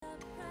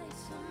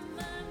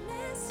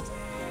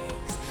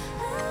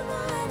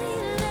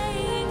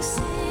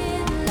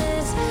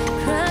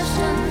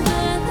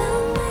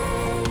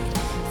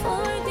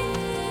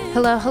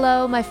Hello,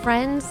 hello, my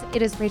friends.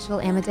 It is Rachel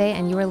Amadei,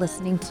 and you are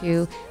listening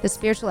to the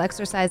Spiritual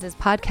Exercises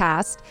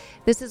podcast.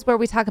 This is where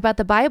we talk about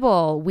the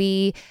Bible.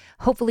 We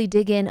hopefully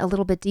dig in a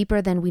little bit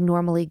deeper than we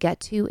normally get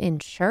to in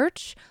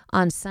church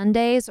on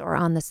Sundays or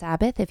on the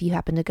Sabbath, if you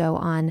happen to go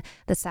on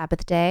the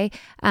Sabbath day.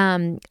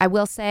 I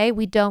will say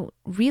we don't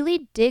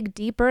really dig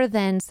deeper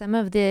than some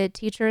of the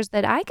teachers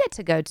that I get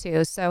to go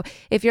to. So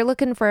if you're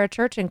looking for a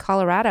church in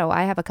Colorado,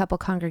 I have a couple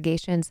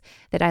congregations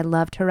that I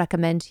love to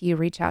recommend to you.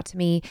 Reach out to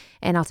me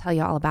and I'll tell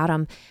you all about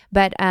them.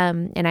 But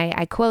and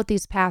I quote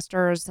these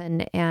pastors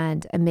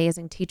and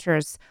amazing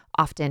teachers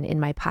often in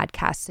my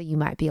podcast, so you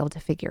might be able to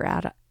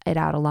figure it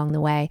out along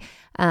the way.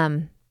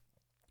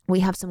 We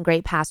have some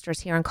great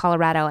pastors here in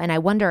Colorado, and I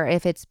wonder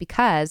if it's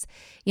because,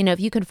 if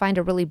you can find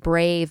a really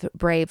brave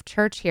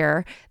church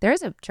here. There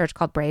is a church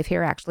called Brave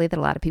here, actually, that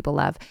a lot of people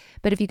love.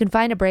 But if you can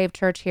find a brave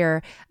church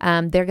here,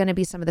 they're going to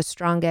be some of the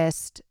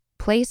strongest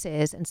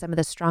places and some of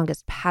the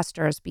strongest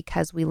pastors,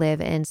 because we live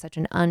in such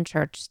an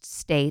unchurched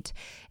state,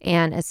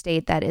 and a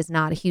state that is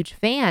not a huge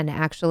fan,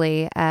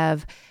 actually,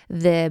 of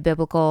the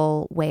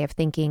biblical way of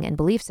thinking and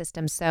belief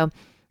system. So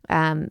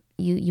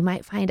you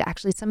might find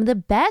actually some of the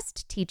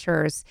best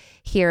teachers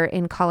here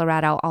in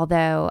Colorado,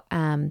 although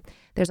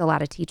there's a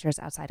lot of teachers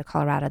outside of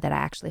Colorado that I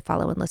actually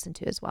follow and listen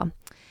to as well.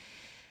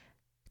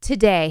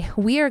 Today,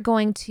 we are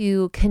going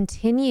to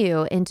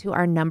continue into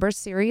our Numbers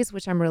series,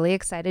 which I'm really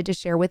excited to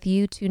share with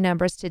you 2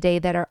 numbers today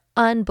that are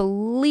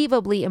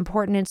unbelievably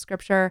important in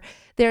Scripture.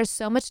 There's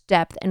so much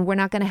depth, and we're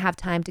not going to have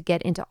time to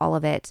get into all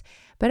of it.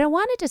 But I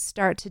wanted to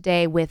start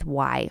today with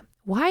why.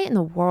 Why in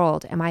the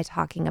world am I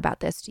talking about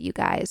this to you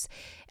guys?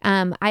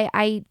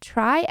 I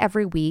try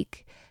every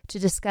week to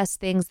discuss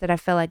things that I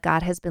feel like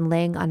God has been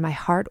laying on my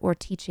heart or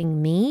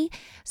teaching me,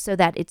 so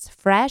that it's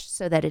fresh,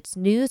 so that it's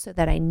new, so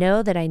that I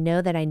know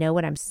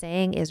what I'm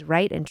saying is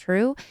right and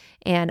true.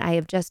 And I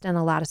have just done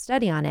a lot of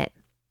study on it.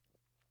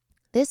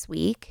 This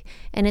week,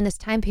 and in this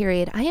time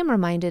period, I am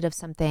reminded of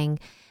something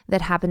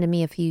that happened to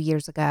me a few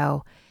years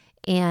ago,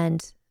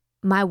 and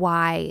my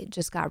why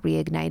just got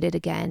reignited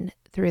again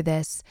through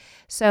this.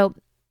 So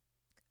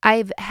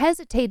I've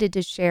hesitated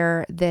to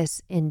share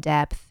this in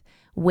depth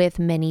with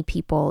many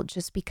people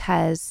just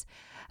because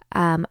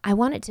I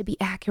want it to be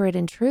accurate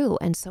and true.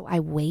 And so I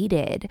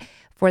waited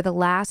for the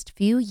last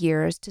few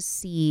years to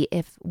see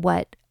if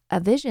what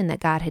a vision that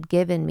God had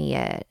given me,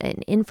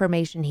 an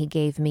information he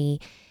gave me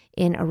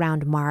in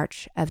around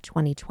March of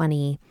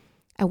 2020,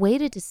 I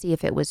waited to see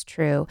if it was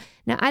true.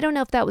 Now, I don't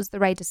know if that was the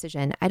right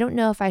decision. I don't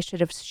know if I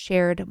should have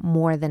shared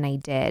more than I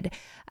did.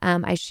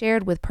 I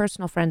shared with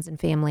personal friends and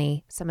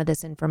family some of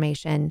this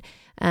information,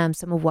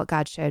 some of what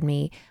God showed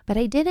me, but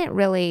I didn't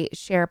really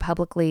share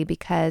publicly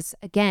because,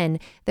 again,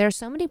 there are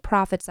so many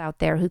prophets out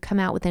there who come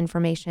out with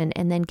information,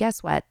 and then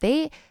guess what?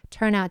 They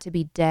turn out to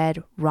be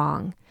dead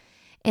wrong.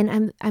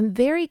 And I'm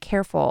very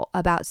careful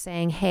about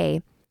saying,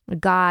 hey,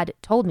 God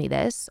told me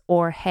this,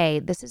 or, hey,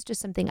 this is just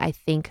something I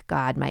think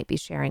God might be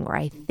sharing, or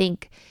I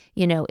think,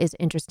 is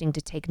interesting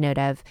to take note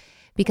of,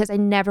 because I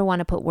never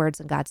want to put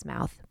words in God's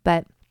mouth.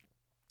 But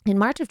in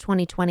March of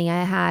 2020,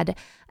 I had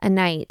a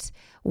night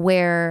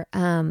where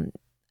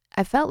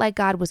I felt like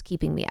God was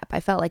keeping me up.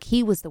 I felt like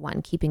he was the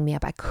one keeping me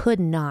up. I could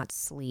not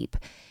sleep.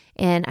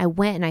 And I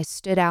went and I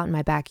stood out in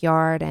my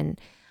backyard, and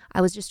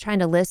I was just trying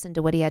to listen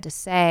to what he had to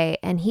say.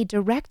 And he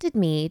directed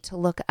me to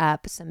look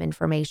up some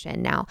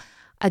information. Now,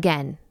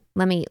 again,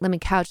 let me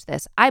couch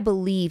this. I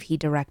believe he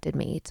directed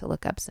me to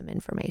look up some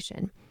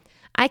information.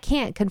 I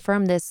can't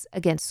confirm this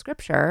against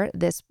Scripture,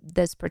 this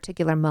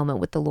particular moment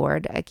with the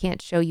Lord. I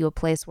can't show you a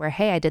place where,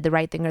 hey, I did the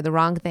right thing or the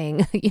wrong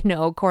thing,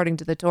 according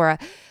to the Torah.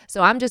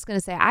 So I'm just going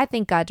to say, I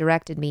think God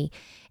directed me.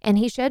 And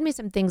he showed me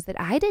some things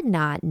that I did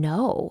not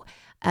know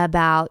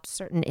about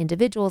certain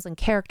individuals and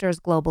characters,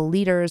 global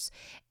leaders,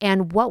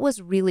 and what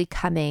was really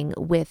coming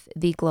with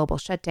the global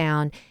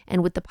shutdown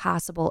and with the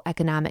possible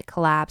economic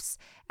collapse,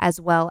 as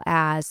well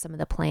as some of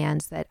the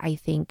plans that I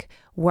think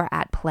were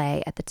at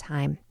play at the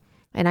time.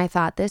 And I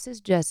thought, this is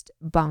just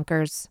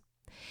bonkers.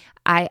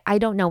 I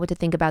don't know what to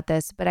think about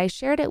this, but I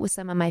shared it with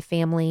some of my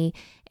family,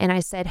 and I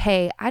said,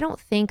 hey, I don't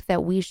think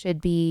that we should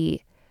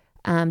be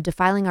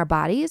defiling our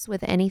bodies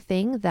with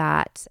anything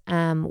that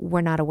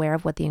we're not aware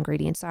of what the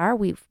ingredients are.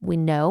 We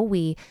know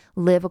we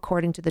live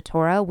according to the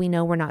Torah. We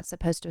know we're not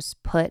supposed to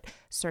put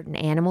certain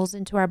animals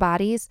into our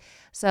bodies.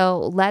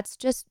 So let's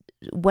just,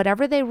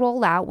 whatever they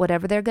roll out,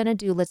 whatever they're going to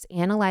do, let's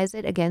analyze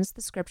it against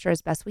the Scripture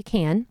as best we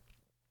can.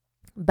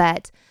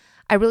 But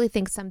I really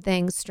think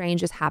something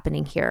strange is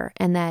happening here,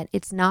 and that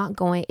it's not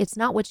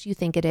what you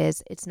think it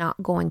is. It's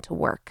not going to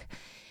work.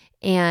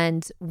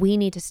 And we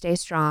need to stay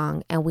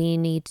strong, and we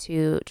need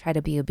to try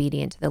to be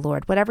obedient to the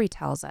Lord, whatever he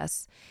tells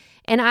us.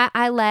 And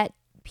I let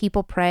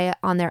people pray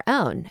on their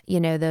own,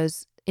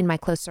 those in my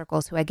close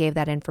circles who I gave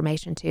that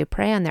information to,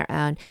 pray on their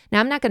own. Now,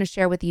 I'm not going to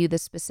share with you the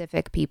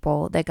specific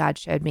people that God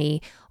showed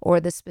me, or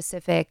the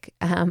specific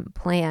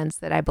plans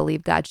that I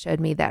believe God showed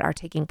me that are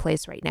taking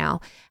place right now.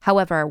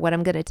 However, what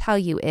I'm going to tell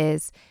you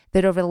is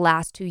that over the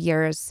last 2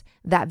 years,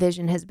 that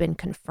vision has been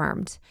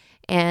confirmed,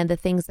 and the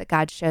things that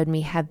God showed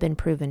me have been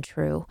proven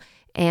true.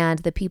 and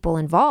the people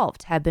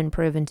involved have been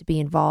proven to be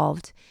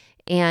involved.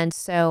 And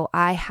so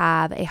I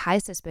have a high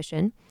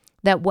suspicion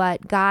that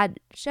what God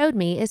showed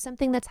me is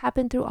something that's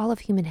happened through all of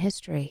human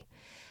history.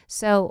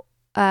 So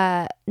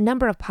a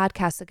number of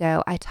podcasts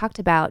ago, I talked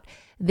about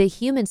the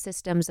human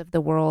systems of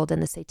the world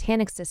and the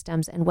satanic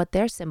systems and what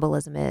their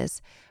symbolism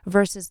is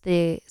versus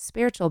the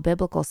spiritual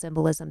biblical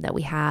symbolism that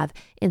we have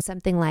in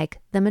something like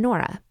the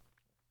menorah.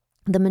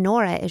 The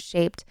menorah is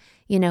shaped,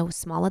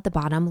 small at the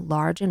bottom,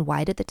 large and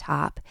wide at the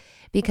top,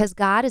 because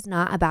God is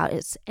not about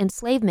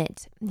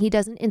enslavement. He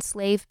doesn't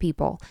enslave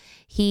people.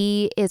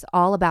 He is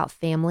all about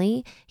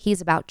family.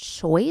 He's about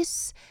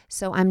choice.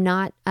 So I'm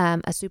not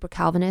a super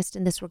Calvinist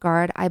in this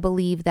regard. I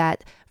believe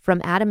that from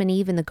Adam and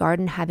Eve in the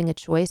garden having a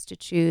choice to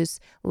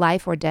choose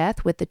life or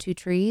death with the two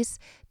trees,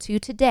 to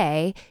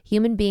today,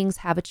 human beings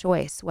have a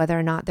choice whether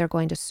or not they're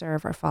going to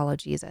serve or follow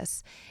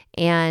Jesus.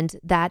 And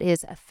that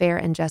is a fair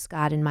and just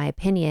God, in my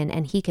opinion,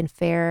 and he can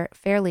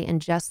fairly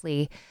and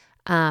justly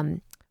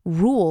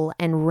rule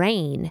and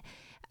reign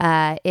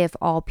if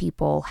all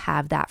people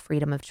have that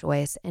freedom of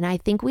choice. And I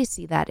think we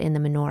see that in the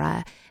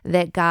menorah,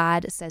 that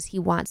God says he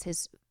wants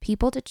his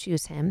people to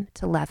choose him,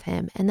 to love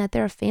him, and that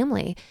they're a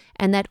family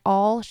and that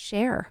all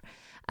share.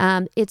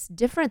 It's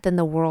different than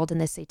the world and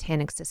the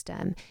satanic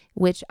system,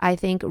 which I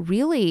think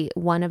really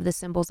one of the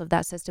symbols of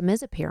that system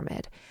is a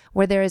pyramid,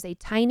 where there is a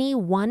tiny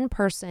one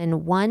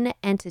person, one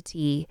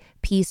entity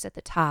piece at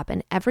the top,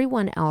 and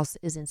everyone else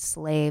is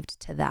enslaved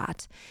to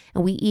that.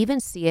 And we even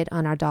see it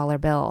on our dollar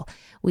bill.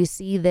 We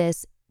see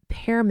this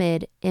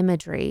pyramid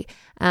imagery.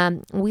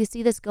 We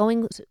see this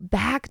going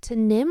back to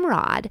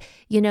Nimrod,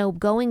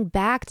 going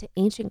back to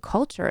ancient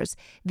cultures.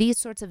 These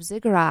sorts of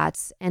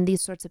ziggurats and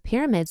these sorts of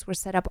pyramids were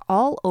set up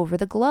all over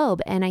the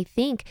globe. And I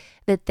think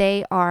that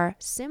they are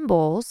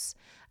symbols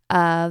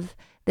of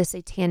the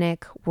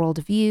satanic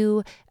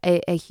worldview,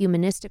 a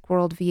humanistic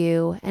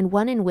worldview, and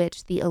one in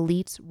which the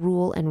elites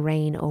rule and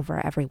reign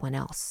over everyone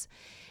else.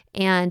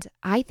 And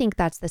I think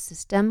that's the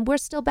system we're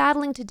still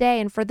battling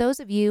today. And for those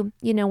of you,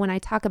 when I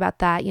talk about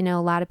that, a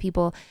lot of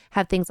people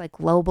have things like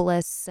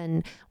globalists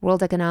and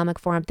World Economic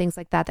Forum, things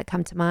like that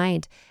come to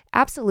mind.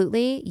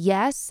 Absolutely.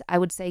 Yes. I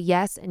would say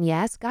yes and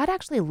yes. God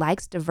actually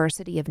likes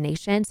diversity of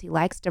nations. He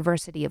likes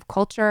diversity of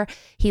culture.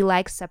 He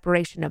likes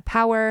separation of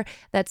power.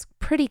 That's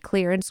pretty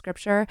clear in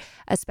scripture,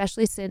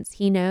 especially since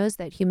he knows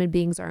that human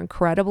beings are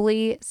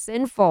incredibly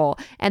sinful.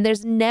 And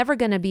there's never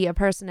going to be a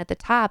person at the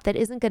top that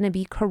isn't going to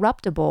be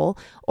corruptible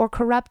or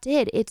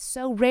corrupted. It's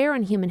so rare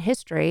in human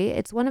history.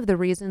 It's one of the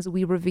reasons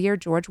we revere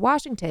George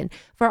Washington.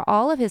 For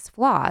all of his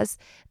flaws,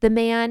 the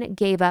man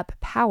gave up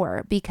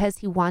power because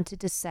he wanted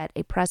to set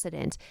a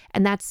precedent.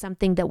 And that's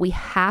something that we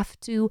have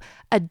to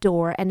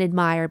adore and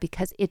admire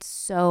because it's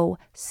so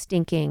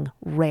stinking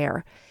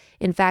rare.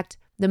 In fact,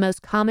 the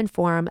most common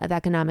form of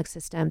economic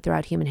system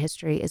throughout human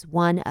history is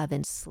one of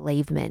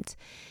enslavement.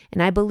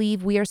 And I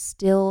believe we are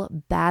still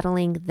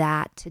battling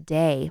that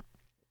today.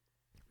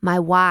 My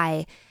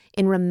why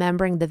in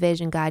remembering the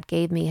vision God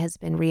gave me has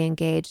been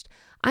re-engaged.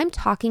 I'm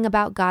talking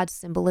about God's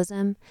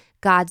symbolism,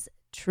 God's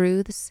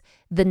truths,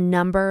 the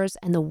numbers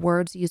and the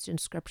words used in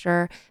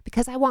scripture,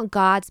 because I want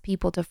God's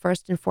people to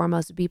first and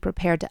foremost be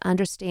prepared to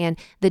understand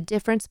the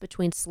difference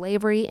between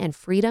slavery and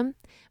freedom,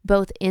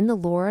 both in the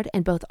Lord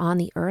and both on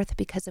the earth,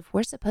 because if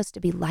we're supposed to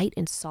be light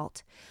and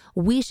salt,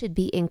 we should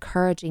be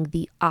encouraging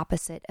the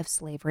opposite of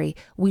slavery.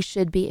 We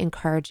should be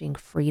encouraging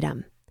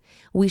freedom.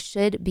 We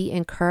should be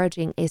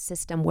encouraging a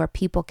system where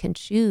people can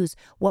choose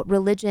what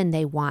religion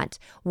they want,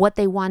 what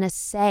they want to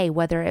say,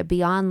 whether it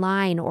be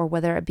online or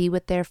whether it be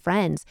with their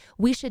friends.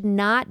 We should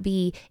not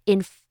be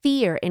in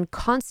fear, in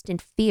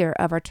constant fear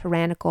of our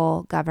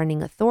tyrannical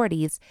governing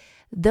authorities.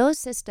 Those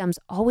systems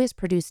always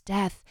produce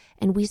death,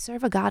 and we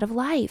serve a God of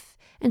life.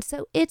 And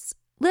so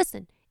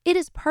it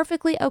is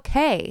perfectly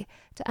okay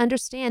to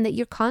understand that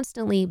you're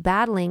constantly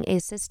battling a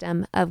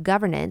system of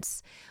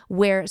governance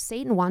where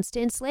Satan wants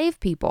to enslave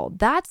people.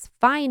 That's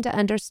fine to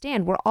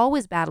understand. We're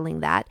always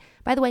battling that.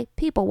 By the way,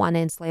 people want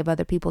to enslave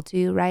other people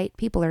too, right?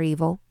 People are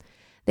evil.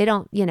 They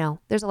don't,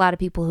 there's a lot of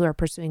people who are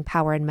pursuing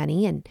power and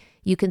money, and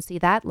you can see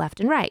that left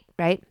and right?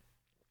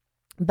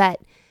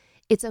 But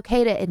it's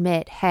okay to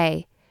admit,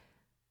 hey,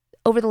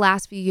 over the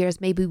last few years,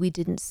 maybe we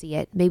didn't see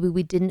it, maybe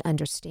we didn't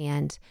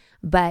understand,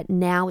 but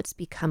now it's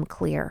become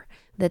clear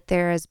that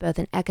there is both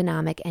an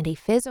economic and a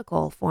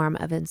physical form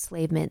of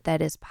enslavement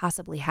that is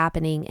possibly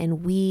happening,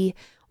 and we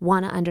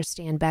want to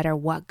understand better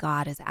what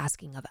God is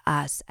asking of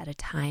us at a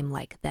time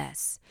like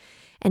this.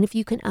 And if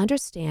you can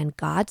understand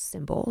God's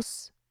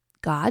symbols,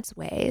 God's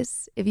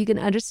ways, if you can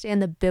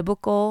understand the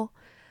biblical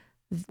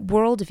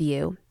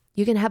worldview,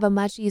 you can have a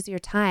much easier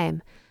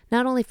time,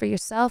 not only for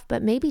yourself,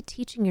 but maybe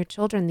teaching your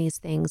children these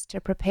things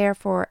to prepare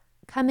for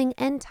coming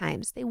end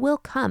times. They will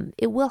come.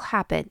 It will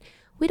happen.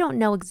 We don't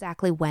know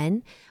exactly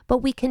when, but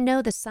we can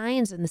know the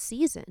signs and the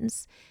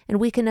seasons, and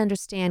we can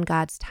understand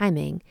God's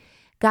timing.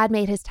 God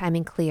made his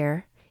timing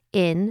clear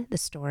in the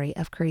story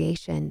of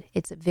creation.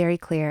 It's very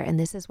clear, and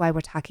this is why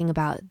we're talking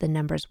about the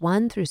numbers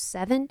 1 through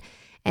 7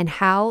 and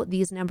how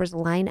these numbers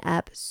line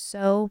up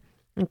so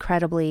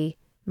incredibly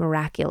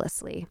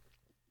miraculously.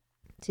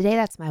 Today,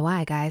 that's my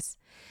why, guys.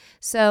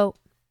 So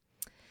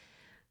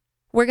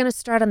we're going to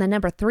start on the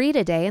number 3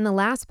 today. In the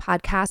last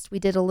podcast, we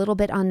did a little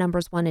bit on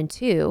numbers 1 and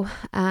 2.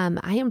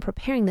 I am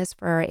preparing this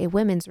for a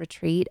women's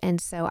retreat, and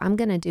so I'm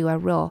going to do a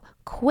real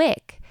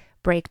quick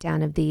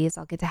breakdown of these.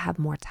 I'll get to have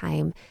more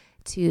time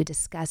to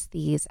discuss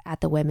these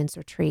at the women's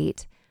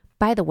retreat.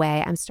 By the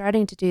way, I'm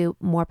starting to do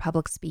more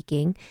public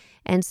speaking,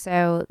 and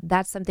so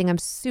that's something I'm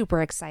super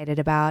excited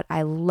about.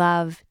 I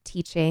love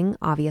teaching,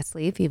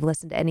 obviously. If you've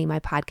listened to any of my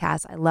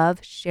podcasts, I love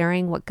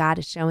sharing what God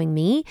is showing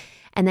me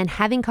and then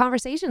having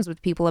conversations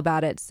with people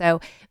about it. So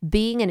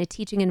being in a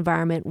teaching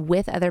environment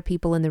with other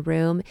people in the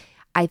room,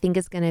 I think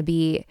is going to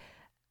be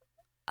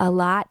a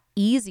lot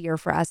easier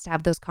for us to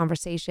have those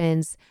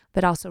conversations,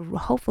 but also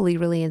hopefully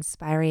really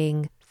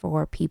inspiring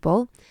for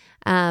people.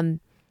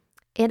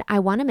 And I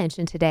want to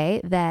mention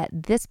today that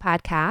this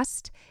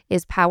podcast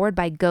is powered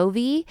by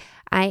Govee.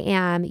 I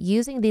am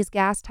using these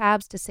gas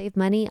tabs to save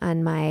money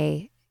on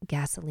my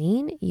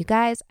gasoline. You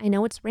guys, I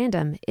know it's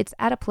random. It's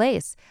at a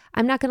place.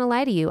 I'm not going to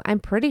lie to you. I'm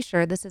pretty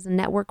sure this is a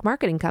network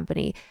marketing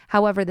company.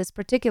 However, this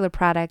particular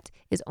product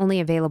is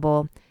only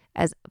available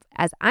as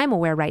I'm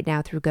aware right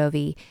now through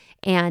Govee.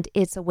 And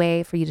it's a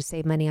way for you to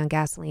save money on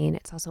gasoline.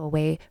 It's also a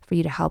way for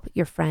you to help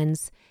your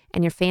friends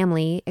and your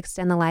family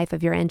extend the life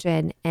of your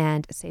engine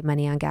and save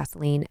money on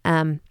gasoline.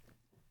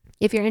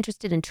 If you're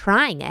interested in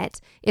trying it,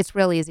 it's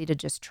really easy to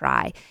just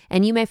try.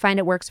 And you may find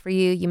it works for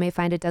you. You may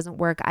find it doesn't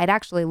work. I'd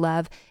actually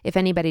love if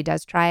anybody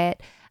does try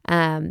it.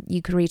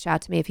 You can reach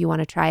out to me if you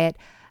want to try it.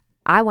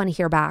 I want to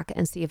hear back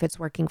and see if it's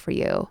working for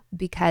you,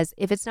 because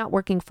if it's not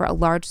working for a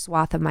large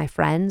swath of my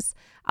friends,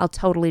 I'll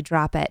totally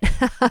drop it.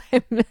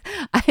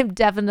 I'm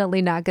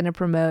definitely not going to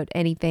promote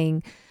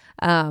anything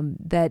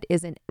that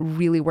isn't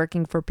really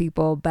working for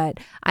people, but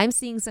I'm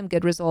seeing some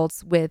good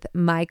results with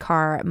my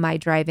car, my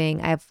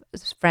driving. I have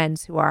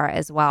friends who are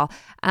as well.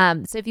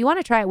 So if you want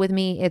to try it with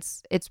me,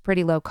 it's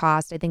pretty low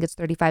cost. I think it's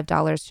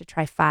 $35 to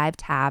try 5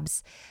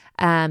 tabs.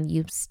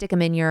 You stick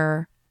them in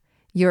your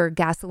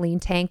gasoline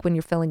tank when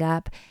you're filling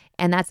up,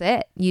 and that's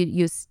it.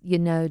 You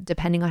know,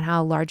 depending on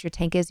how large your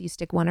tank is, you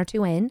stick 1 or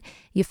 2 in,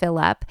 you fill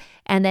up,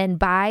 and then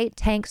by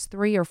tanks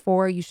 3 or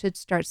 4, you should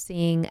start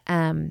seeing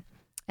an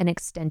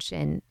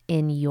extension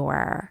in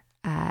your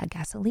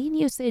gasoline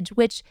usage.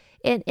 Which,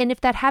 and if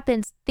that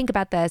happens, think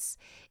about this: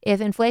 if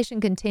inflation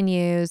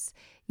continues,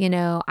 you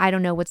know, I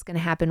don't know what's going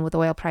to happen with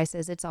oil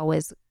prices. It's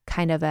always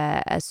kind of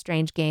a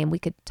strange game. We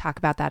could talk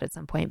about that at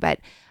some point, but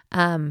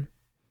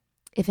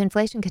if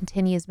inflation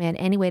continues, man,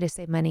 any way to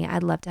save money,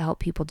 I'd love to help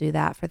people do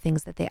that for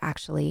things that they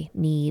actually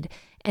need.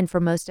 And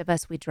for most of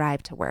us, we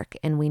drive to work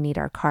and we need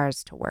our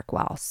cars to work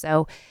well.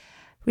 So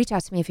reach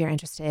out to me if you're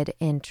interested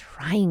in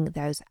trying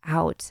those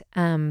out.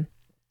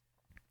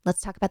 Let's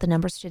talk about the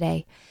numbers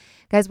today.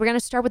 Guys, we're going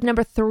to start with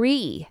number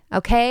 3,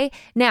 okay?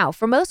 Now,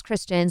 for most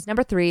Christians,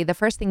 number 3, the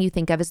first thing you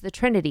think of is the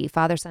Trinity,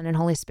 Father, Son, and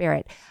Holy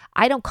Spirit.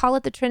 I don't call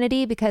it the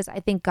Trinity because I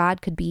think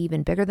God could be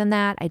even bigger than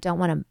that. I don't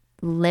want to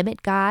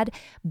limit God,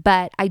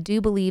 but I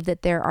do believe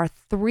that there are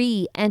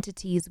 3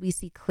 entities we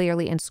see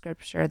clearly in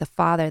Scripture: the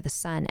Father, the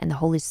Son, and the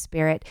Holy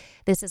Spirit.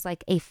 This is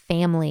like a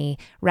family,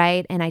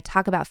 right? And I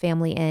talk about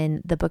family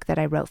in the book that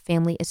I wrote.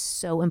 Family is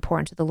so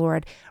important to the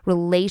Lord.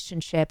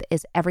 Relationship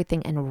is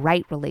everything, and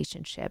right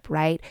relationship,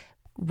 right?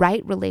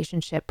 Right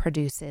relationship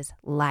produces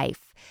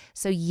life.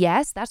 So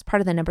yes, that's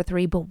part of the number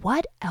 3, but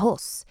what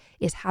else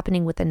is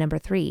happening with the number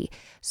 3?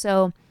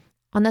 So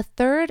on the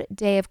 3rd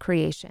day of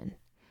creation,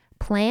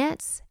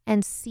 plants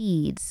and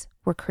seeds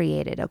were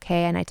created,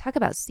 okay? And I talk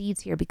about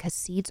seeds here because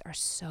seeds are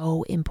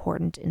so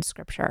important in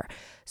Scripture.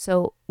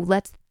 So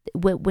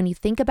when you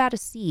think about a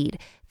seed,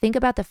 think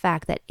about the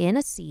fact that in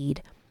a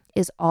seed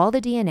is all the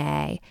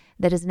DNA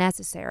that is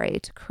necessary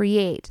to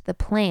create the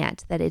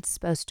plant that it's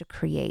supposed to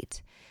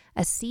create.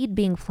 A seed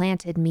being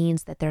planted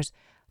means that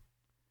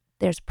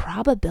there's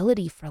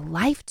probability for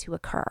life to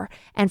occur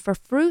and for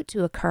fruit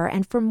to occur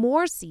and for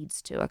more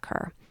seeds to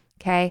occur.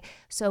 Okay,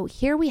 so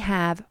here we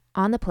have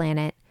on the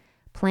planet,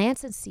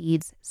 plants and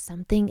seeds,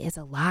 something is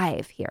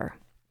alive here.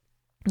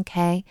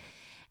 Okay,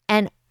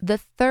 and the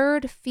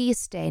 3rd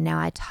feast day, now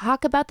I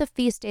talk about the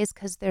feast days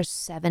because there's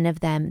 7 of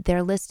them.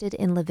 They're listed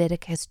in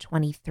Leviticus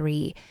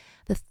 23.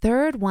 The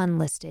 3rd one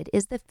listed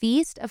is the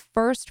Feast of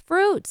First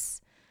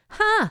Fruits.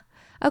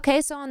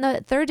 Okay, so on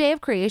the 3rd day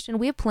of creation,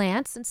 we have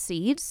plants and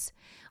seeds.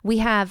 We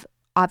have,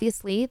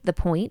 obviously, the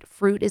point,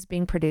 fruit is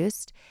being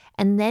produced.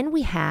 And then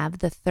we have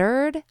the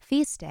 3rd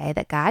feast day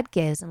that God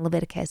gives in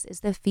Leviticus is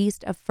the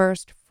Feast of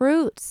First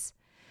Fruits.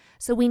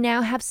 So we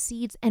now have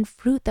seeds and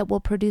fruit that will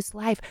produce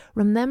life.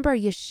 Remember,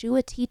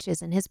 Yeshua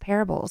teaches in his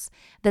parables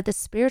that the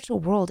spiritual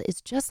world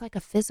is just like a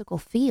physical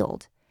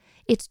field.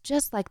 It's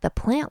just like the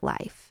plant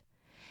life.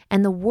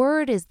 And the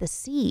word is the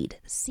seed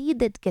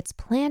that gets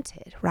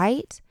planted,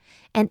 right?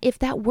 And if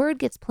that word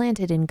gets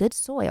planted in good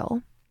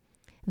soil,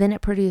 then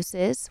it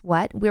produces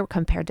what? We're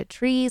compared to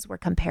trees, we're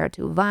compared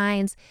to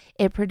vines.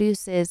 It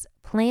produces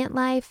plant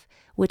life,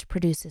 which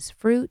produces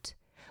fruit,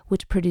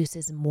 which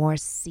produces more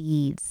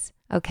seeds.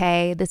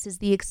 Okay, this is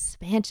the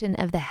expansion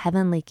of the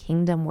heavenly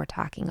kingdom we're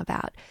talking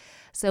about.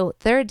 So,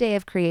 third day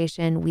of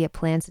creation, we have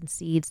plants and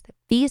seeds. The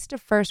feast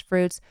of first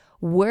fruits,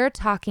 we're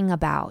talking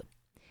about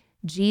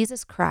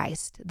Jesus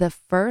Christ, the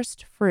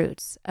first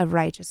fruits of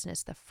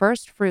righteousness, the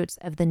first fruits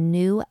of the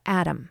new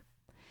Adam.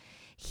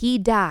 He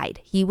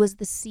died. He was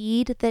the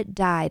seed that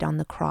died on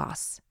the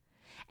cross.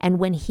 And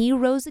when he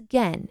rose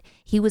again,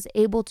 he was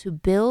able to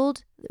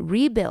build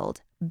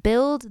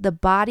the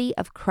body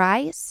of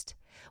Christ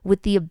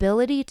with the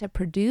ability to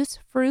produce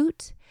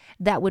fruit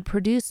that would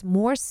produce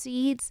more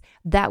seeds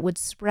that would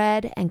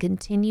spread and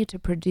continue to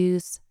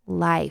produce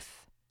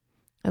life.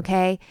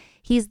 Okay?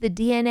 He's the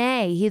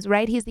DNA. He's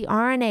the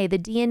RNA, the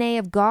DNA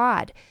of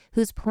God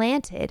who's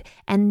planted.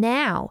 And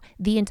now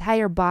the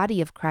entire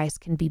body of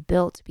Christ can be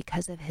built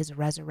because of his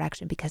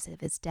resurrection, because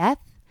of his death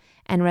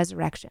and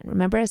resurrection.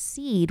 Remember, a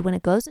seed, when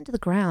it goes into the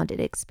ground, it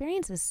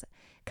experiences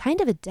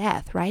kind of a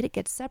death, right? It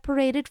gets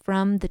separated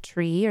from the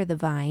tree or the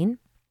vine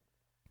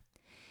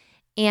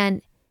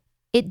and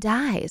it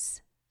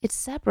dies. It's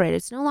separated.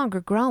 It's no longer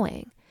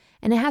growing.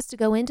 And it has to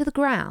go into the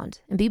ground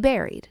and be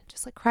buried,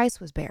 just like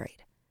Christ was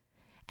buried.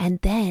 And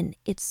then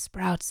it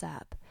sprouts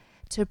up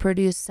to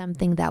produce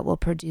something that will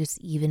produce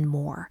even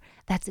more.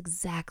 That's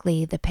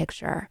exactly the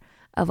picture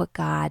of what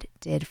God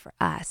did for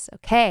us.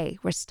 Okay,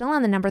 we're still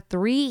on the number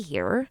 3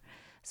 here.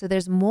 So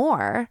there's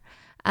more.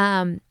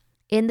 In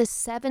the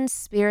 7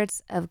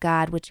 spirits of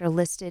God, which are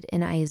listed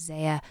in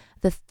Isaiah,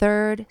 the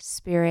third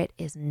spirit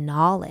is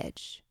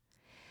knowledge.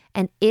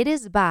 And it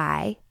is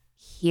by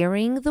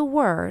hearing the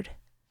word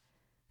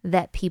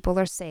that people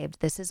are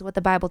saved. This is what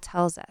the Bible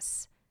tells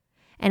us.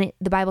 And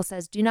the Bible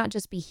says, do not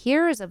just be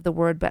hearers of the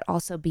word, but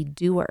also be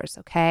doers,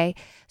 okay?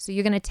 So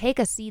you're going to take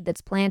a seed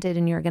that's planted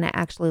and you're going to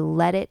actually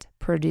let it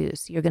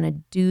produce. You're going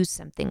to do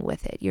something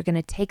with it. You're going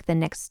to take the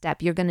next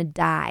step. You're going to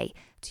die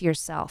to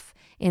yourself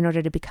in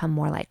order to become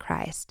more like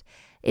Christ.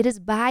 It is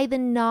by the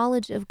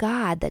knowledge of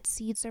God that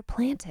seeds are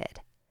planted.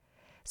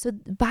 So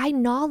by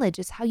knowledge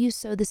is how you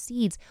sow the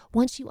seeds.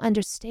 Once you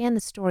understand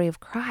the story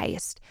of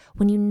Christ,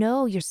 when you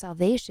know your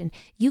salvation,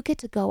 you get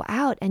to go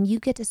out and you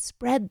get to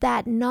spread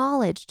that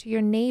knowledge to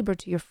your neighbor,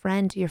 to your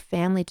friend, to your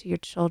family, to your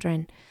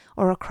children,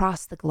 or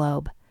across the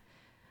globe.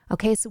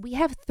 Okay, so we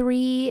have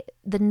the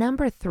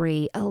number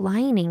 3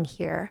 aligning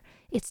here.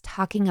 It's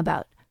talking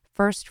about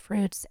first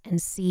fruits and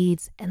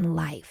seeds and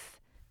life.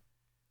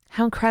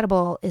 How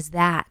incredible is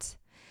that?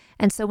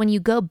 And so when you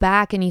go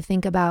back and you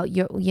think about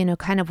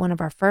kind of one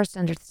of our first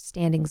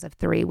understandings of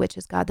 3, which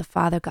is God the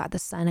Father, God the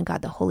Son, and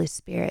God the Holy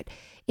Spirit,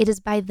 it is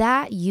by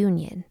that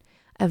union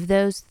of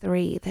those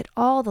 3 that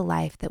all the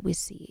life that we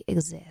see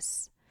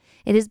exists.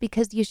 It is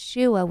because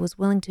Yeshua was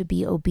willing to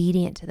be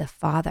obedient to the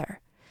Father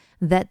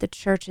that the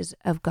churches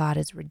of God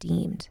is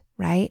redeemed,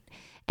 right?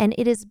 And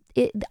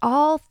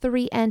all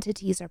 3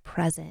 entities are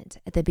present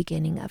at the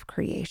beginning of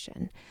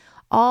creation.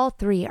 All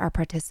 3 are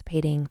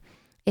participating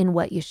in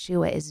what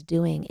Yeshua is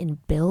doing in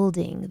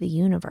building the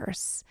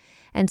universe.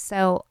 And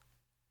so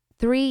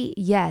 3,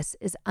 yes,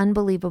 is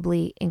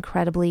unbelievably,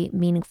 incredibly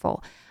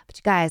meaningful. But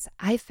you guys,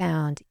 I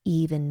found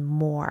even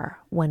more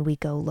when we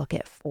go look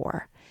at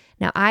 4.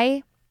 Now,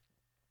 I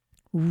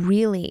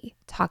really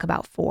talk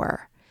about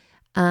 4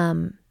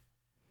 in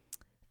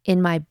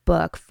my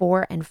book,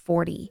 4 and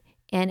 40.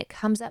 And it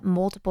comes up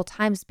multiple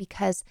times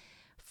because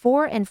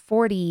 4 and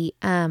 40,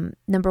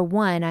 number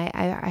 1,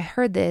 I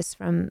heard this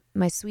from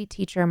my sweet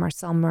teacher,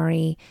 Marcel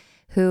Murray,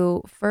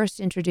 who first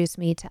introduced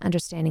me to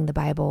understanding the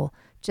Bible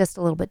just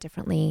a little bit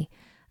differently.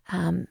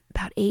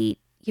 About 8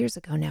 years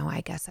ago now,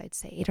 I guess I'd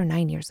say 8 or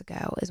 9 years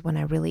ago is when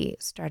I really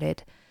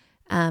started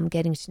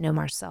getting to know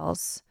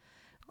Marcel's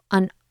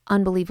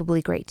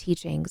unbelievably great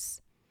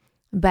teachings.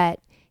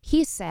 But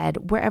he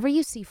said, wherever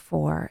you see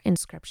 4 in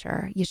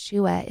Scripture,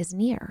 Yeshua is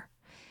near.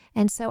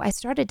 And so I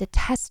started to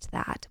test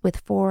that with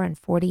 4 and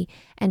 40,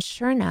 and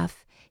sure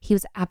enough, he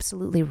was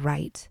absolutely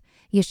right.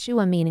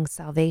 Yeshua meaning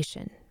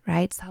salvation,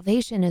 right?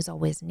 Salvation is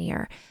always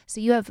near. So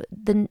you have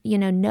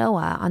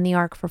Noah on the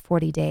ark for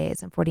 40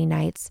 days and 40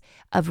 nights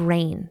of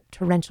rain,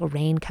 torrential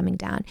rain coming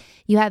down.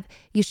 You have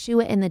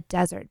Yeshua in the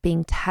desert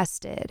being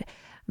tested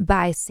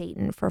by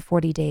Satan for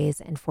 40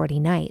 days and 40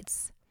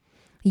 nights.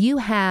 You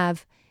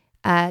have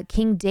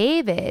King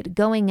David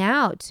going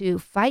out to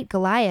fight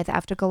Goliath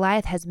after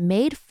Goliath has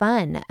made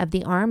fun of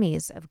the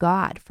armies of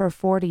God for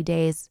 40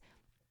 days.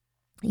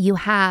 You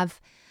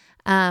have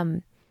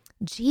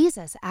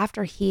Jesus,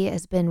 after he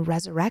has been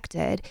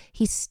resurrected,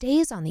 he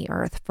stays on the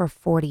earth for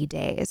 40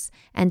 days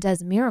and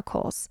does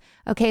miracles.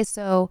 Okay,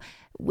 so,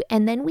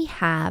 and then we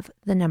have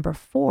the number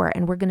 4,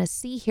 and we're going to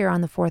see here on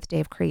the 4th day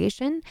of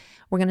creation,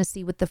 we're going to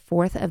see with the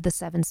 4th of the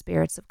 7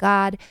 spirits of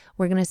God,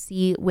 we're going to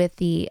see with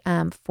the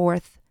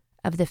 4th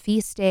of the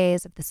feast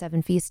days, of the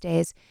 7 feast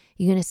days,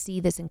 you're going to see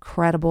this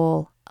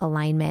incredible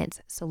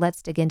alignment. So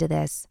let's dig into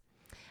this.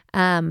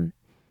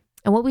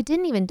 And what we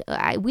didn't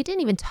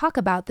even talk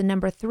about the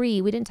number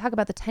 3. We didn't talk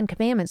about the 10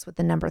 commandments with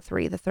the number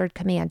 3, the 3rd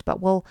command, but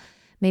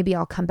maybe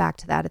I'll come back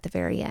to that at the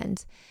very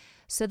end.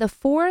 So the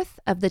 4th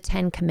of the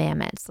 10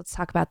 commandments, let's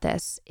talk about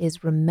this,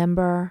 is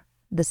remember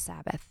the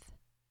Sabbath.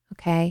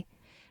 Okay.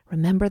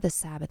 remember the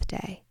Sabbath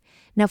day.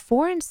 Now,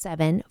 4 and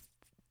 7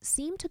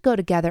 seem to go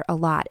together a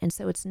lot. And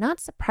so it's not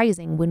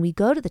surprising when we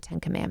go to the 10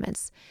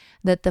 Commandments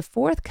that the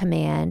fourth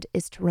command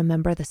is to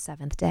remember the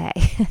seventh day.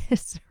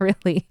 It's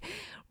really,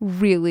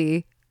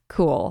 really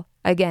cool.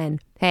 Again,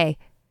 hey,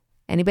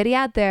 anybody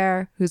out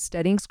there who's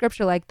studying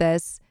scripture like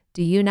this,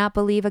 do you not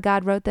believe a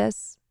God wrote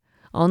this?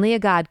 Only a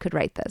God could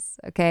write this,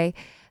 okay?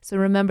 So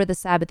remember the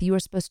Sabbath. You are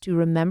supposed to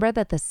remember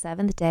that the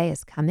seventh day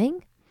is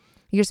coming.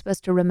 You're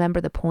supposed to remember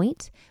the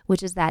point,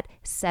 which is that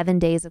 7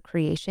 days of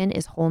creation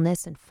is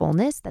wholeness and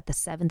fullness, that the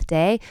seventh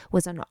day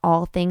was when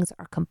all things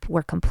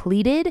were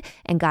completed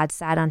and God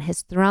sat on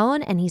his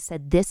throne and he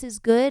said, this is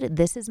good,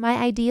 this is my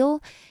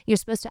ideal. You're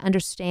supposed to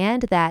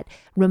understand that,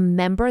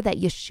 remember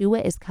that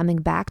Yeshua is coming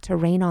back to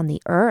reign on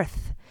the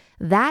earth.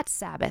 That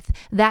Sabbath,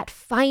 that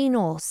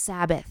final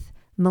Sabbath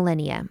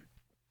millennium,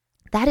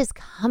 that is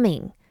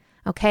coming.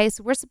 Okay,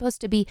 so we're supposed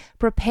to be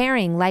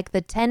preparing like the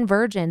 10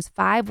 virgins.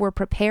 5 were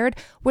prepared.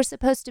 We're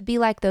supposed to be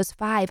like those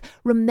 5,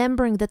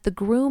 remembering that the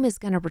groom is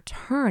going to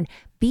return.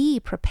 Be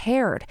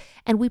prepared.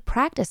 And we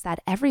practice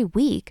that every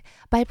week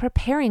by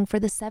preparing for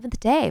the seventh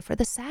day, for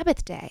the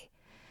Sabbath day.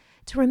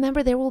 To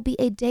remember there will be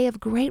a day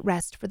of great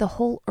rest for the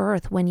whole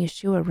earth when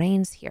Yeshua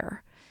reigns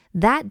here.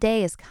 That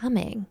day is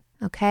coming,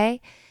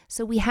 okay?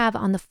 So we have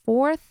on the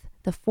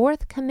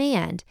fourth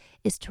command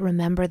is to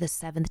remember the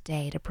seventh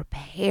day, to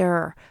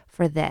prepare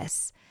for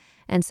this.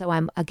 And so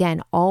I'm,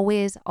 again,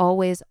 always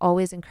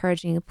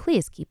encouraging you,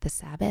 please keep the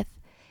Sabbath.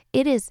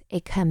 It is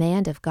a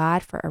command of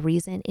God for a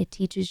reason. It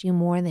teaches you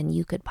more than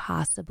you could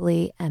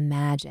possibly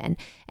imagine.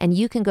 And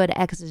you can go to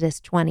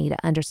Exodus 20 to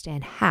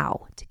understand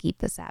how to keep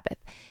the Sabbath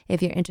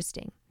if you're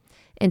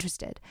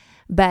interested.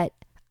 But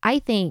I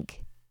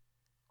think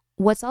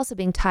what's also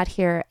being taught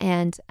here,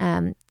 and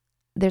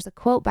there's a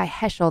quote by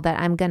Heschel that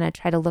I'm going to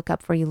try to look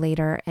up for you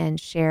later and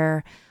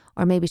share,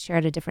 or maybe share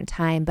at a different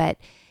time. But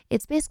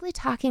it's basically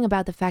talking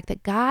about the fact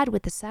that God,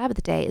 with the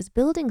Sabbath day, is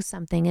building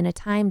something in a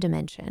time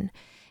dimension.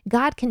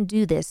 God can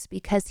do this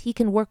because he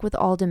can work with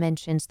all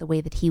dimensions the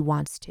way that he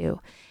wants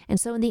to. And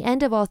so in the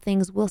end of all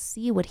things, we'll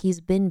see what he's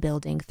been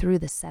building through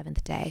the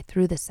seventh day,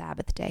 through the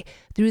Sabbath day,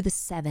 through the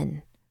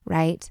 7,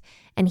 right?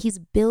 And he's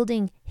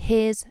building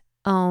his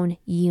own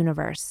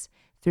universe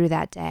through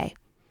that day.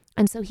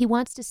 And so he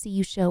wants to see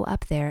you show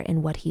up there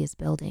in what he is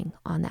building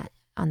on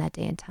that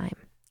day and time,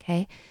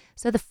 okay?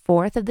 So the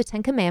 4th of the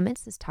 10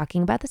 Commandments is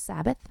talking about the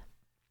Sabbath.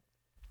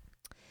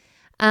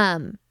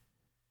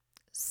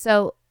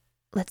 So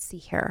let's see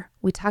here.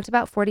 We talked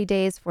about 40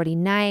 days, 40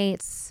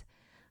 nights.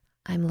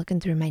 I'm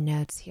looking through my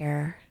notes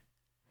here.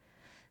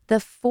 The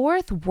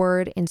 4th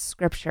word in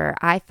Scripture,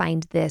 I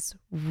find this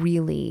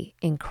really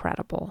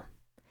incredible.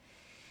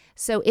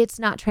 So it's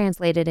not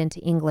translated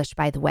into English,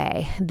 by the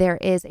way. There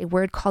is a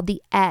word called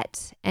the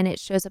et, and it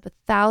shows up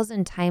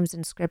 1,000 times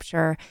in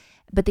Scripture.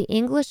 But the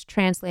English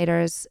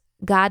translators,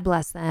 God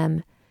bless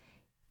them,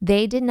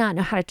 they did not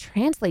know how to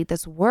translate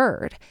this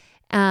word.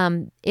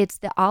 It's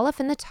the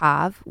Aleph and the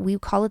Tav. We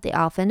call it the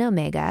Alpha and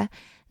Omega.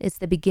 It's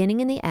the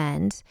beginning and the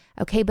end.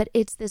 Okay, but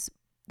it's this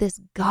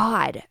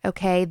God,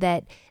 okay,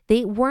 that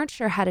they weren't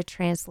sure how to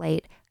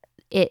translate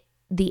it,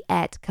 the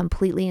et,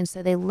 completely. And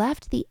so they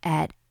left the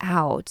et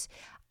out.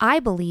 I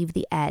believe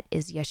the et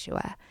is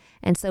Yeshua.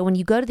 And so when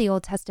you go to the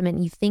Old Testament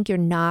and you think you're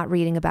not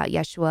reading about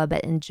Yeshua,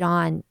 but in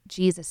John,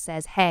 Jesus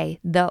says, hey,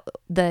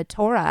 the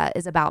Torah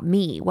is about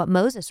me. What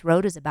Moses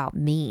wrote is about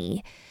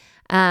me.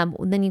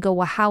 Then you go,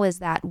 well, how is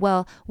that?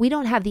 Well, we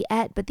don't have the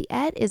et, but the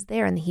et is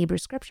there in the Hebrew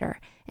Scripture.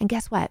 And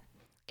guess what?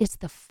 It's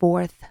the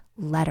 4th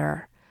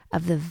letter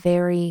of the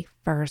very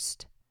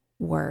first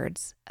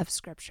words of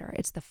Scripture.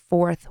 It's the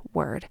 4th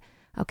word,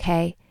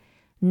 okay?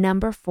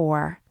 Number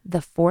 4, the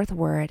 4th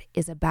word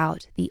is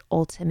about the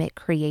ultimate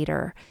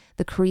creator,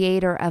 the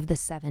creator of the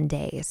 7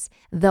 days,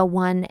 the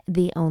one,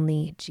 the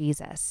only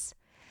Jesus.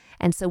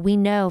 And so we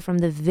know from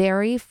the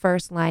very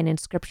first line in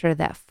Scripture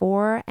that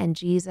 4 and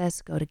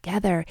Jesus go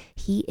together.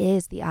 He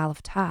is the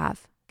Aleph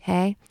Tav,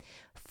 okay?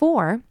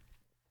 4,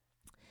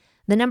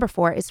 the number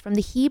 4 is from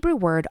the Hebrew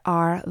word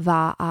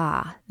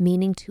arva'ah,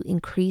 meaning to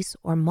increase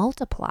or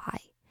multiply.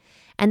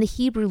 And the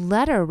Hebrew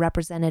letter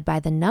represented by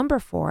the number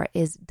 4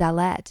 is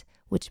dalet,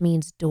 which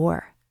means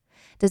door.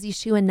 Does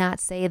Yeshua not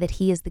say that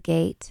he is the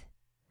gate,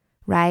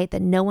 right?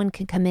 That no one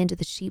can come into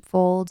the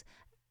sheepfold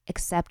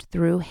except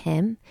through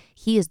him.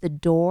 He is the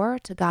door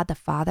to God the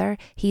Father.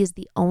 He is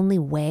the only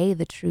way,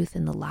 the truth,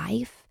 and the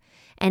life.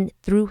 And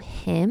through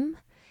him,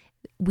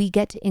 we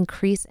get to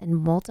increase and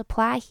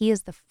multiply. He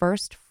is the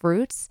first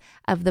fruits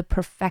of the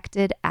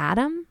perfected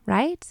Adam,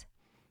 right?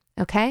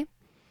 Okay?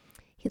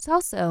 He's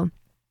also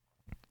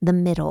the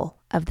middle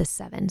of the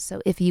 7.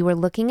 So if you were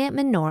looking at a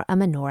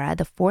menorah,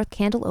 the 4th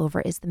candle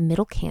over is the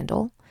middle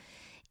candle.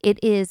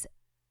 It is,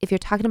 if you're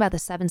talking about the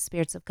 7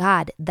 spirits of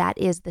God, that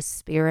is the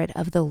Spirit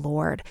of the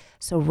Lord.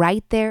 So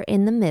right there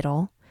in the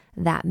middle,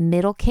 that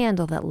middle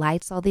candle that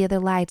lights all the other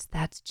lights,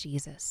 that's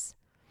Jesus.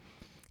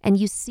 And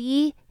you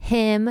see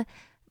him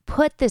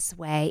put this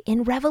way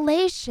in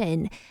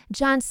Revelation.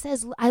 John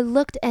says, I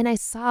looked and I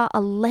saw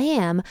a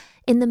lamb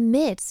in the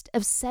midst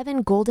of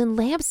 7 golden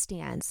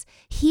lampstands.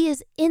 He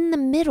is in the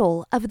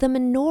middle of the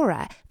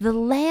menorah. The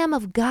Lamb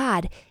of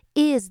God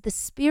is the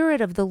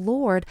Spirit of the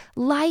Lord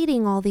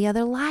lighting all the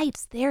other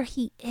lights. There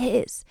he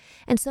is.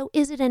 And so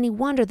is it any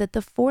wonder that the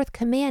 4th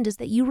command is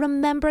that you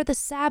remember the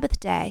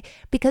Sabbath day,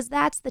 because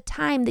that's the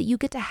time that you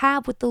get to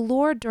have with the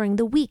Lord during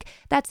the week.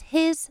 That's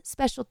his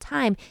special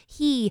time.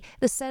 He,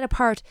 the set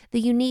apart, the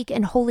unique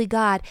and holy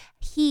God,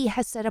 he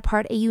has set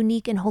apart a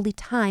unique and holy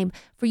time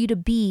for you to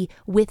be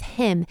with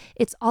him.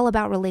 It's all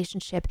about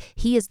relationship.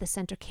 He is the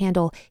center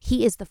candle.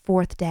 He is the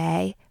 4th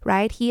day,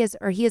 right? He is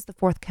the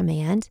 4th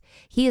command.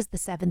 He is the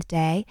 7th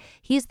day.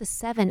 He is the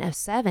 7 of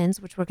sevens,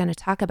 which we're going to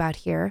talk about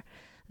here.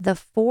 The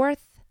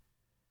 4th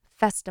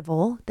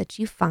festival that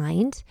you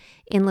find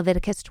in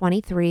Leviticus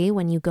 23,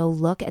 when you go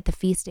look at the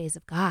feast days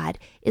of God,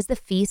 is the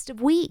Feast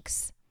of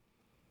Weeks.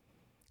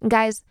 And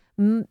guys,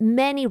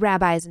 many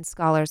rabbis and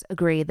scholars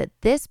agree that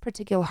this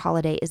particular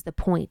holiday is the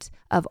point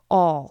of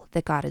all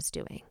that God is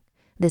doing.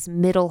 This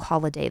middle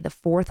holiday, the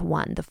 4th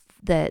one,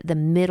 the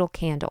middle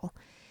candle.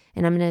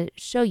 And I'm going to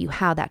show you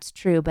how that's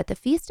true. But the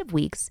Feast of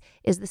Weeks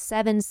is the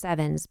 7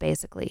 sevens,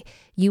 basically.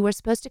 You were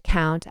supposed to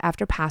count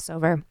after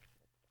Passover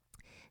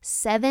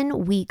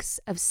 7 weeks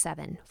of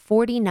 7,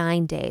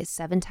 49 days,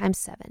 7 times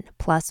 7,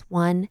 plus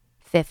 1,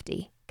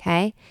 50,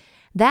 okay?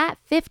 That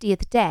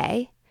 50th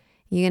day,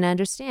 you're going to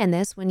understand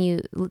this when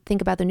you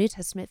think about the New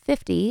Testament.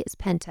 50 is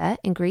Penta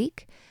in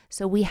Greek.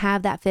 So we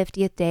have that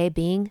 50th day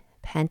being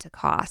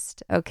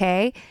Pentecost,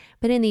 okay?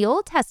 But in the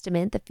Old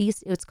Testament, the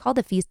feast, it's called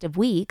the Feast of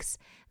Weeks.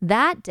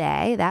 That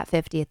day, that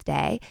 50th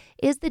day,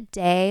 is the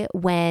day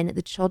when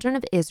the children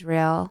of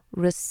Israel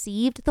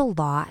received the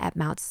law at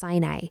Mount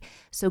Sinai.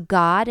 So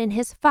God in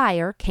his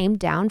fire came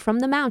down from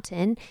the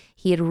mountain.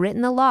 He had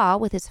written the law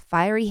with his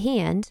fiery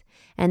hand.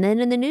 And then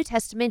in the New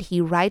Testament, he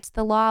writes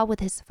the law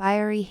with his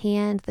fiery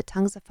hand, the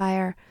tongues of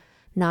fire,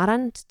 not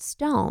on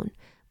stone,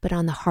 but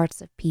on the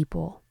hearts of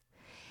people.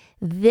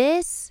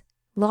 This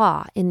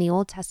law in the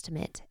Old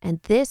Testament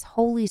and this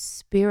Holy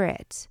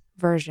Spirit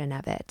version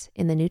of it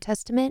in the New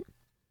Testament,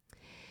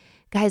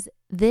 guys,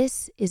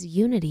 this is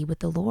unity with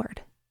the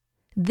Lord.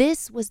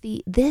 This is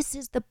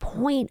the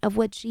point of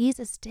what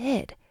Jesus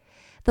did.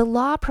 The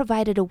law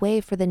provided a way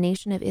for the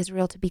nation of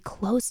Israel to be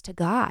close to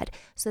God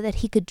so that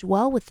he could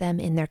dwell with them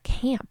in their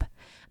camp.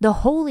 The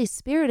Holy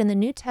Spirit in the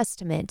New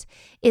Testament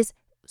is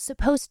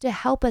supposed to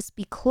help us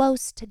be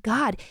close to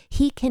God.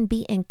 He can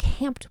be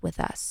encamped with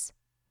us.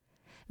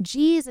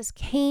 Jesus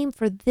came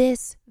for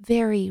this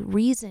very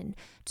reason,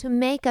 to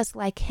make us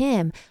like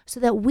him so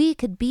that we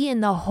could be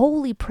in the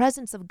holy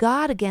presence of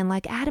God again,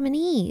 like Adam and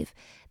Eve.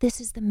 This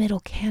is the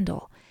middle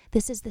candle.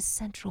 This is the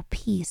central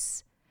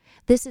piece.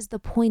 This is the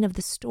point of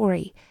the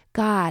story,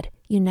 God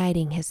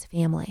uniting his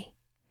family.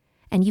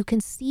 And you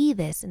can see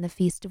this in the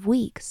Feast of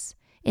Weeks,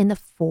 in the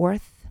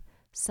 4th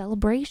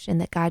celebration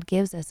that God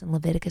gives us in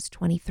Leviticus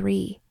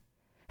 23.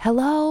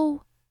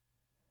 Hello?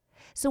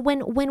 So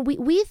when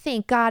we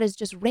think God is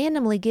just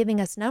randomly giving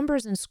us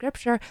numbers in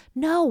Scripture,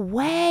 no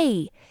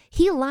way.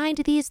 He lined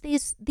these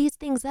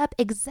things up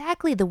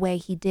exactly the way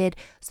he did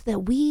so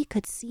that we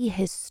could see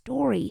his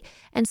story.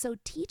 And so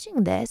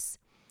teaching this,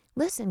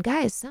 listen,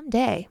 guys,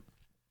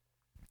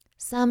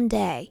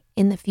 someday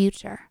in the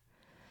future,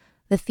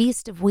 the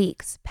Feast of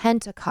Weeks,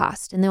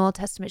 Pentecost, in the Old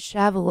Testament,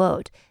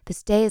 Shavuot,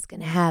 this day is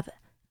going to have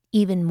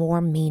even more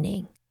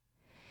meaning.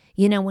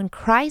 You know, when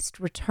Christ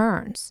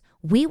returns,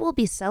 we will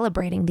be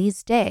celebrating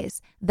these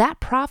days. That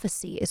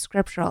prophecy is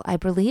scriptural. I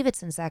believe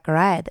it's in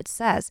Zechariah that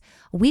says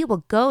we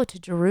will go to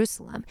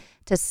Jerusalem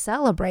to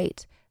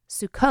celebrate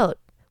Sukkot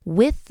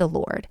with the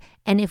Lord.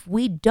 And if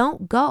we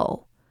don't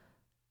go,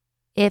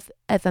 if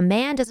a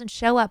man doesn't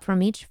show up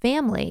from each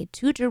family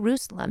to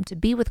Jerusalem to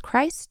be with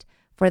Christ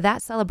for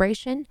that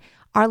celebration,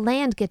 our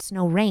land gets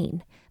no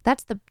rain.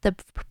 That's the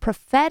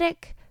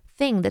prophetic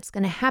thing that's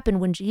going to happen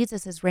when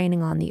Jesus is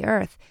reigning on the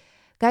earth.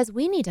 Guys,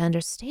 we need to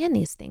understand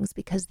these things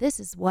because this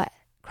is what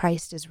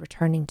Christ is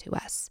returning to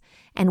us.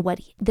 And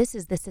this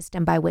is the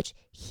system by which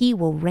he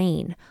will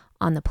reign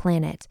on the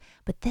planet.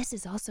 But this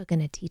is also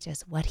going to teach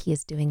us what he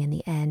is doing in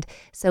the end.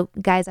 So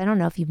guys, I don't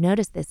know if you've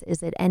noticed this.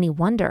 Is it any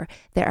wonder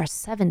there are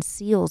 7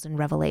 seals in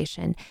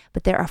Revelation,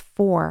 but there are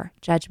 4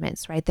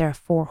 judgments, right? There are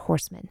 4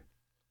 horsemen.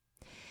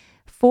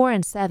 4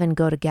 and 7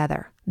 go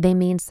together. They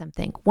mean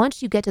something.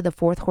 Once you get to the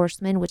 4th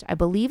horseman, which I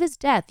believe is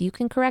death, you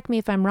can correct me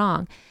if I'm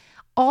wrong,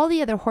 all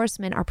the other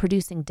horsemen are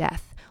producing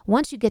death.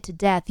 Once you get to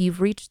death, you've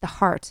reached the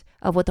heart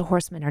of what the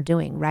horsemen are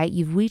doing, right?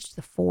 You've reached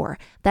the 4.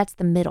 That's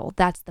the middle.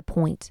 That's the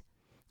point.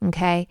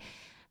 Okay?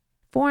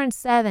 4 and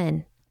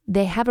 7,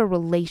 they have a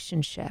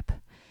relationship.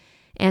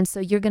 And so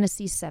you're going to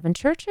see 7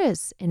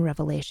 churches in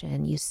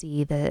Revelation. You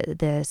see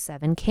the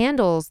 7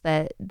 candles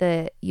that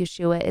the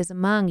Yeshua is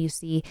among. You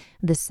see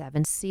the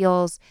 7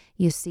 seals.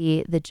 You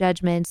see the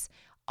judgments.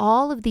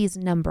 All of these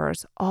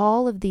numbers,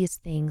 all of these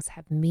things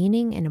have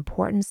meaning and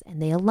importance, and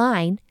they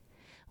align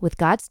with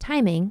God's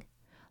timing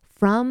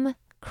from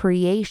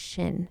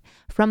creation,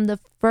 from the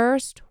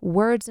first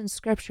words in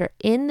Scripture,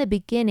 in the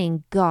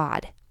beginning,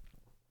 God,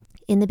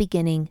 in the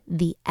beginning,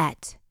 the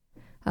Et,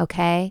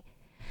 okay?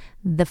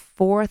 The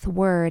fourth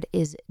word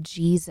is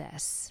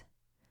Jesus.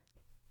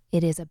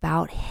 It is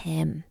about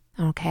him,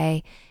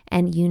 okay?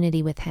 And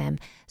unity with him.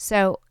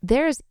 So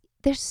there's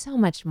so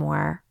much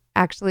more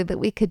actually that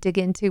we could dig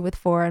into with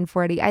 4 and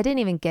 40. I didn't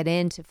even get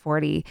into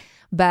 40,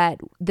 but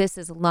this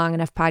is a long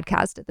enough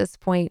podcast at this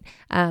point,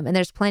 and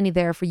there's plenty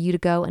there for you to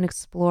go and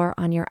explore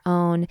on your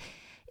own.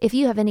 If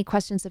you have any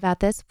questions about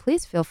this,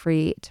 please feel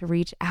free to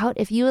reach out.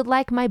 If you would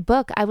like my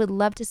book, I would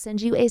love to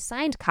send you a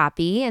signed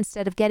copy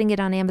instead of getting it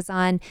on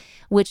Amazon,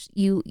 which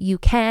you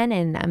can,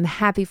 and I'm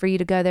happy for you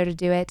to go there to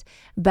do it.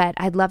 But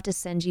I'd love to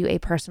send you a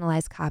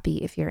personalized copy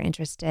if you're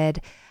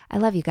interested. I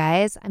love you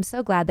guys. I'm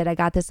so glad that I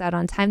got this out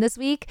on time this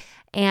week,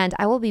 and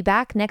I will be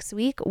back next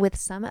week with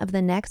some of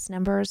the next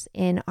numbers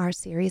in our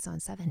series on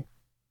 7.